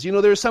finances.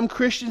 There are some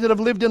Christians that have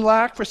lived in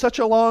lack for such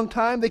a long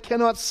time, they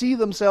cannot see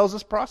themselves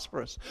as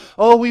prosperous.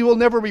 Oh, we will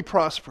never be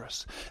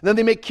prosperous. And then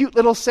they make cute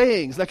little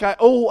sayings like, I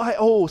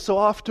owe, so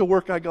off to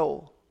work I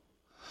go.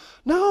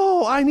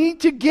 No, I need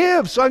to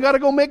give, so I got to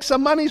go make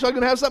some money so I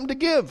can have something to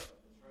give.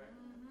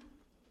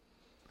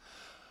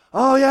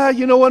 Oh yeah,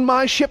 when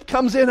my ship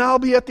comes in, I'll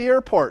be at the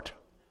airport.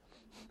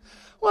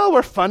 Well,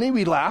 we're funny,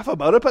 we laugh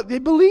about it, but they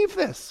believe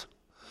this.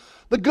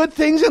 The good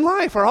things in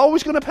life are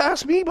always going to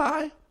pass me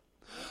by.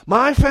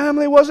 My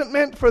family wasn't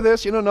meant for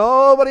this.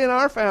 Nobody in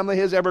our family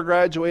has ever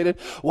graduated.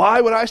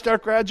 Why would I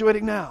start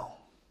graduating now?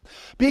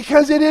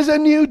 Because it is a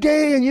new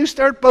day and you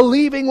start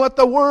believing what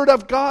the Word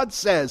of God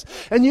says.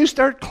 And you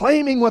start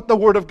claiming what the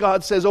Word of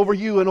God says over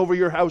you and over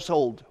your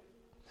household.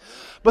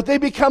 But they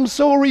become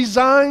so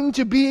resigned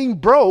to being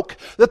broke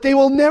that they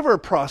will never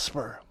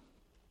prosper.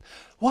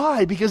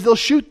 Why? Because they'll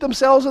shoot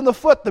themselves in the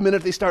foot the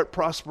minute they start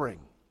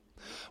prospering.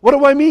 What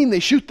do I mean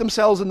they shoot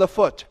themselves in the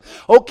foot?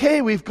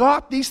 Okay, we've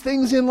got these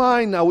things in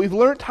line now. We've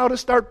learned how to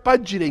start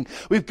budgeting.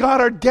 We've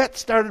got our debt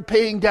started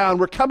paying down.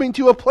 We're coming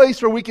to a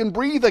place where we can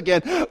breathe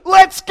again.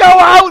 Let's go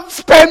out and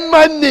spend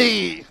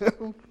money!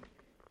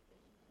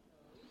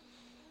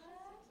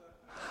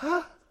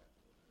 Huh?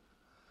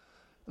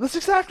 That's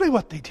exactly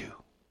what they do.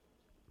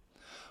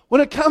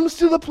 When it comes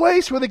to the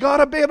place where they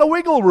got a bit of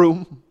wiggle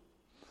room,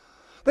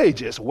 they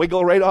just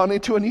wiggle right on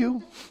into a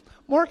new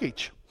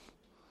mortgage.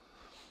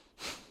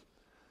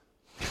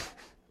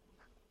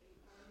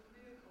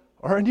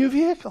 Or a new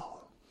vehicle.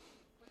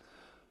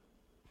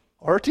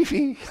 Or a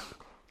TV.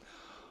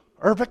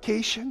 Or a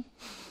vacation.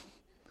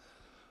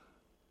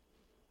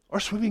 Or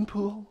a swimming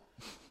pool.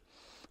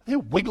 They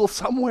wiggle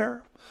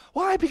somewhere.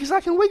 Why? Because I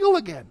can wiggle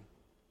again.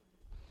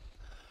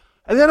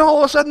 And then all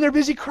of a sudden they're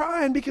busy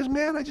crying because,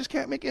 man, I just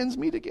can't make ends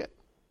meet again.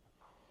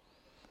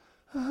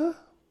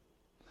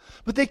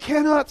 But they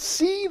cannot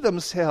see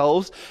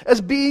themselves as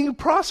being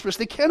prosperous.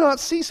 They cannot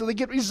see, so they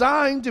get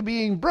resigned to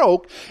being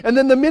broke. And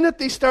then the minute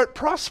they start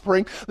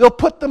prospering, they'll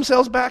put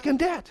themselves back in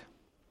debt.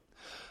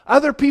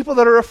 Other people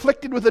that are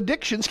afflicted with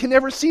addictions can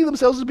never see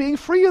themselves as being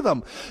free of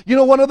them.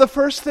 One of the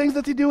first things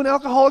that they do in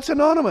Alcoholics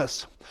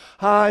Anonymous.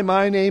 Hi,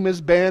 my name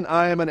is Ben.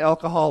 I am an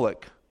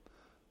alcoholic.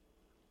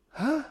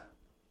 Huh?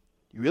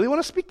 You really want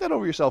to speak that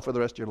over yourself for the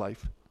rest of your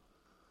life?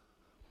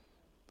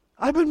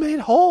 I've been made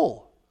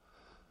whole.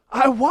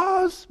 I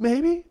was,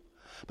 maybe,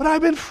 but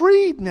I've been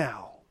freed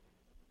now.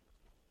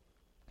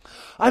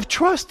 I've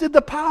trusted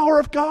the power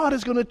of God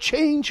is going to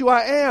change who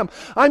I am.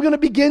 I'm going to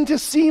begin to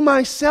see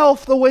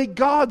myself the way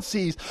God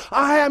sees.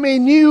 I am a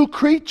new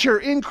creature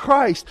in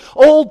Christ.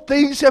 Old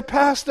things have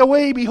passed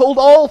away. Behold,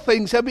 all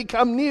things have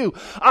become new.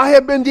 I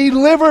have been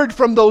delivered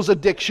from those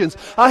addictions.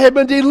 I have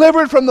been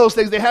delivered from those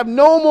things. They have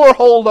no more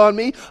hold on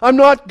me. I'm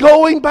not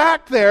going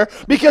back there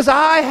because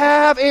I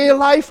have a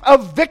life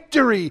of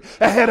victory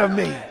ahead of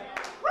me.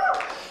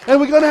 And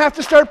we're going to have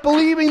to start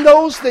believing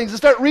those things and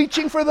start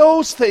reaching for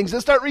those things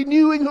and start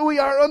renewing who we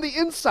are on the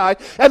inside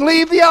and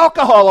leave the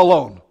alcohol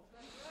alone.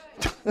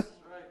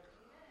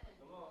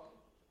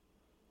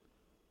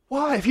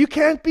 Why? If you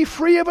can't be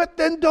free of it,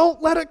 then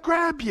don't let it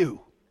grab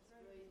you.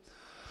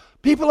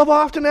 People have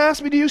often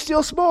asked me, do you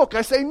still smoke?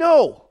 I say,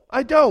 no,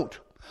 I don't.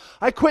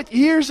 I quit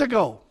years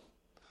ago.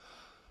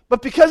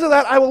 But because of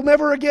that, I will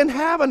never again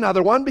have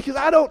another one because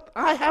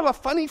I have a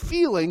funny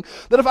feeling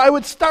that if I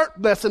would start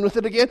messing with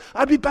it again,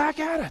 I'd be back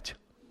at it.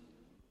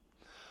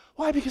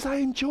 Why? Because I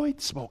enjoyed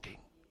smoking.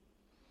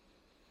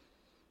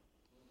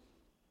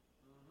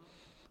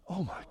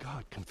 Oh my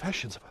God,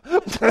 confessions.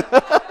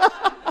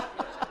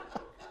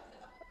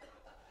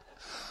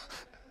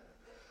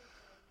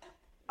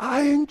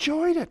 I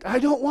enjoyed it. I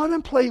don't want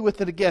to play with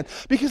it again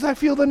because I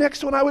feel the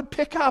next one I would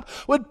pick up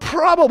would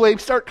probably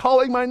start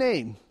calling my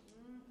name.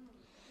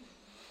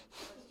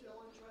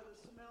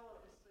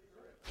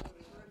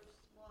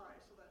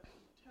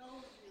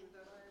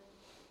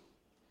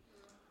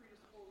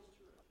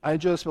 I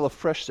enjoy the smell of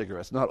fresh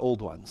cigarettes, not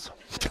old ones.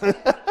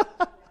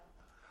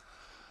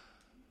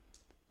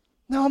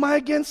 Now, am I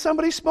against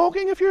somebody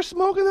smoking? If you're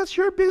smoking, that's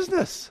your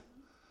business.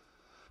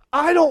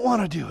 I don't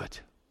want to do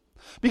it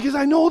because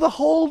I know the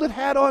hold it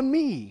had on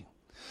me.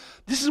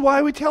 This is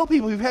why we tell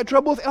people, if you've had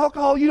trouble with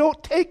alcohol, you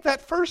don't take that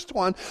first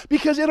one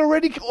because it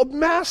already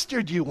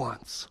mastered you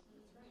once.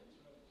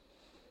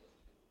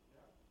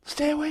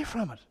 Stay away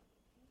from it.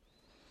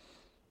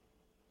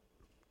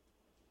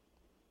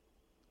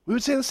 We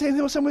would say the same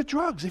thing with someone with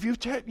drugs. If you've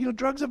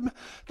drugs,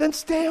 then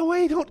stay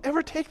away. Don't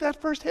ever take that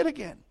first hit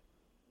again.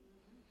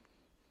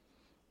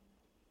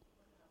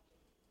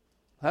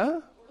 Huh?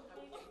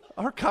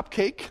 Or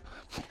cupcake.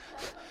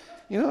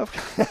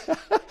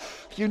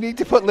 You need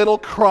to put little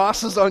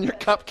crosses on your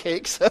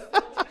cupcakes.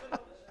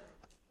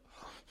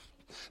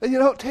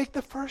 And take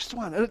the first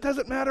one. And it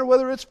doesn't matter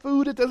whether it's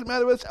food, it doesn't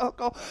matter whether it's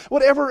alcohol,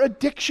 whatever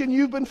addiction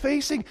you've been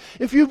facing.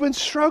 If you've been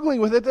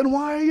struggling with it, then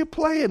why are you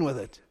playing with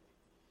it?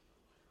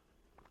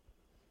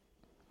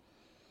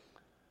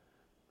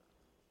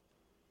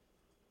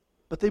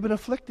 But they've been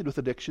afflicted with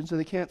addictions and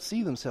they can't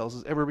see themselves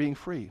as ever being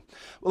free.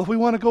 Well, if we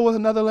want to go with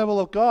another level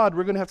of God,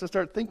 we're going to have to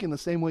start thinking the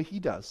same way He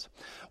does.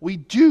 We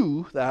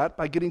do that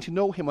by getting to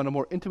know Him on a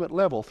more intimate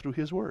level through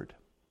His Word,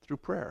 through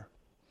prayer.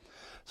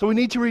 So we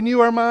need to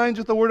renew our minds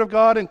with the Word of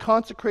God and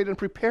consecrate and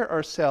prepare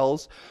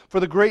ourselves for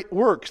the great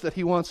works that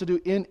He wants to do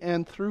in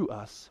and through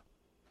us.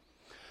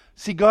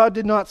 See, God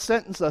did not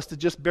sentence us to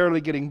just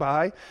barely getting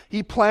by.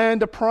 He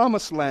planned a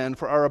promised land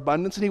for our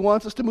abundance, and He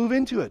wants us to move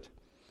into it.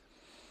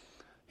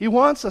 He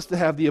wants us to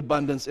have the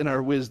abundance in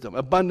our wisdom,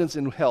 abundance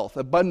in health,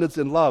 abundance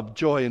in love,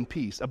 joy, and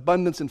peace,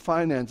 abundance in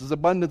finances,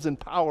 abundance in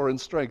power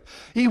and strength.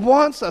 He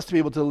wants us to be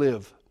able to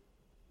live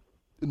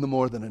in the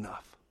more than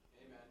enough.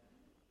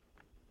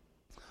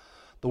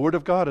 The Word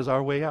of God is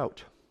our way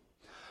out.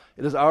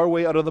 It is our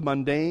way out of the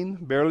mundane,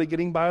 barely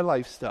getting by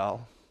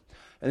lifestyle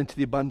and into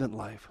the abundant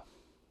life.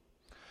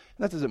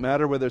 And that doesn't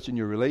matter whether it's in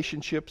your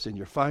relationships, in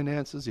your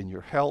finances, in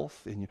your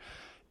health, in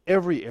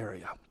every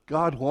area.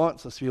 God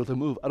wants us to be able to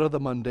move out of the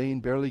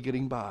mundane, barely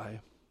getting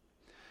by,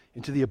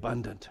 into the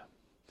abundant.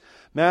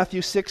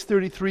 Matthew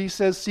 6:33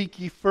 says, "Seek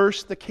ye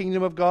first the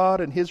kingdom of God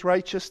and His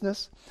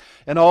righteousness,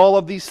 and all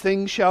of these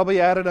things shall be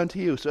added unto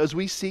you." So as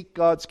we seek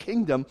God's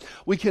kingdom,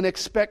 we can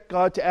expect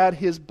God to add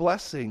His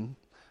blessing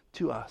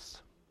to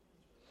us.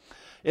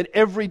 In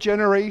every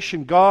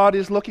generation, God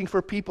is looking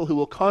for people who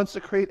will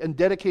consecrate and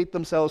dedicate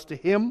themselves to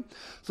Him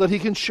so that He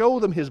can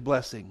show them His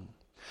blessing.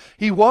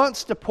 He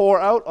wants to pour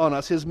out on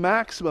us His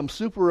maximum,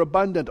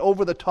 superabundant,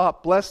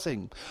 over-the-top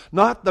blessing,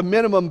 not the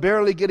minimum,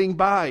 barely getting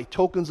by,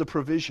 tokens of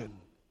provision.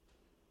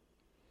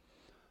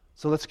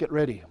 So let's get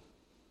ready.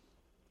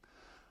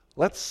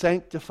 Let's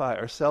sanctify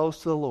ourselves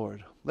to the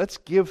Lord. Let's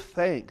give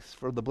thanks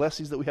for the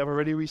blessings that we have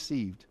already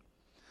received.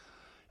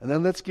 And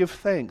then let's give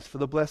thanks for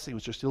the blessings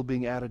which are still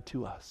being added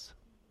to us.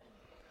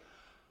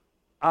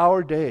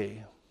 Our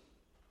day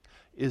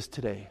is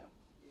today.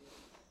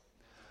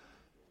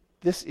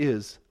 This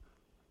is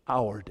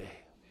our day.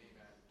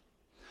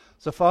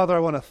 So, Father, I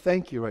want to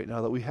thank you right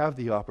now that we have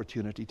the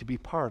opportunity to be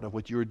part of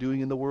what you are doing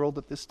in the world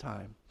at this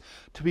time,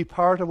 to be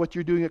part of what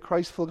you're doing at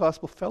Christ Full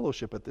Gospel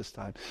Fellowship at this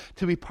time,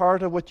 to be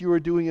part of what you are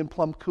doing in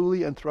Plum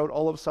Coulee and throughout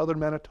all of southern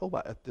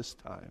Manitoba at this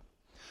time.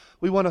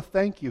 We want to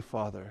thank you,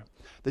 Father,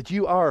 that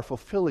you are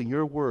fulfilling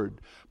your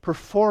word,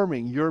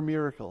 performing your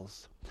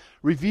miracles,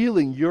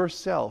 revealing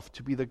yourself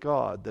to be the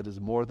God that is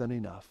more than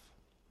enough.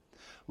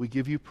 We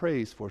give you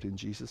praise for it in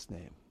Jesus'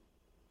 name.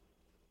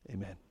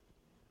 Amen.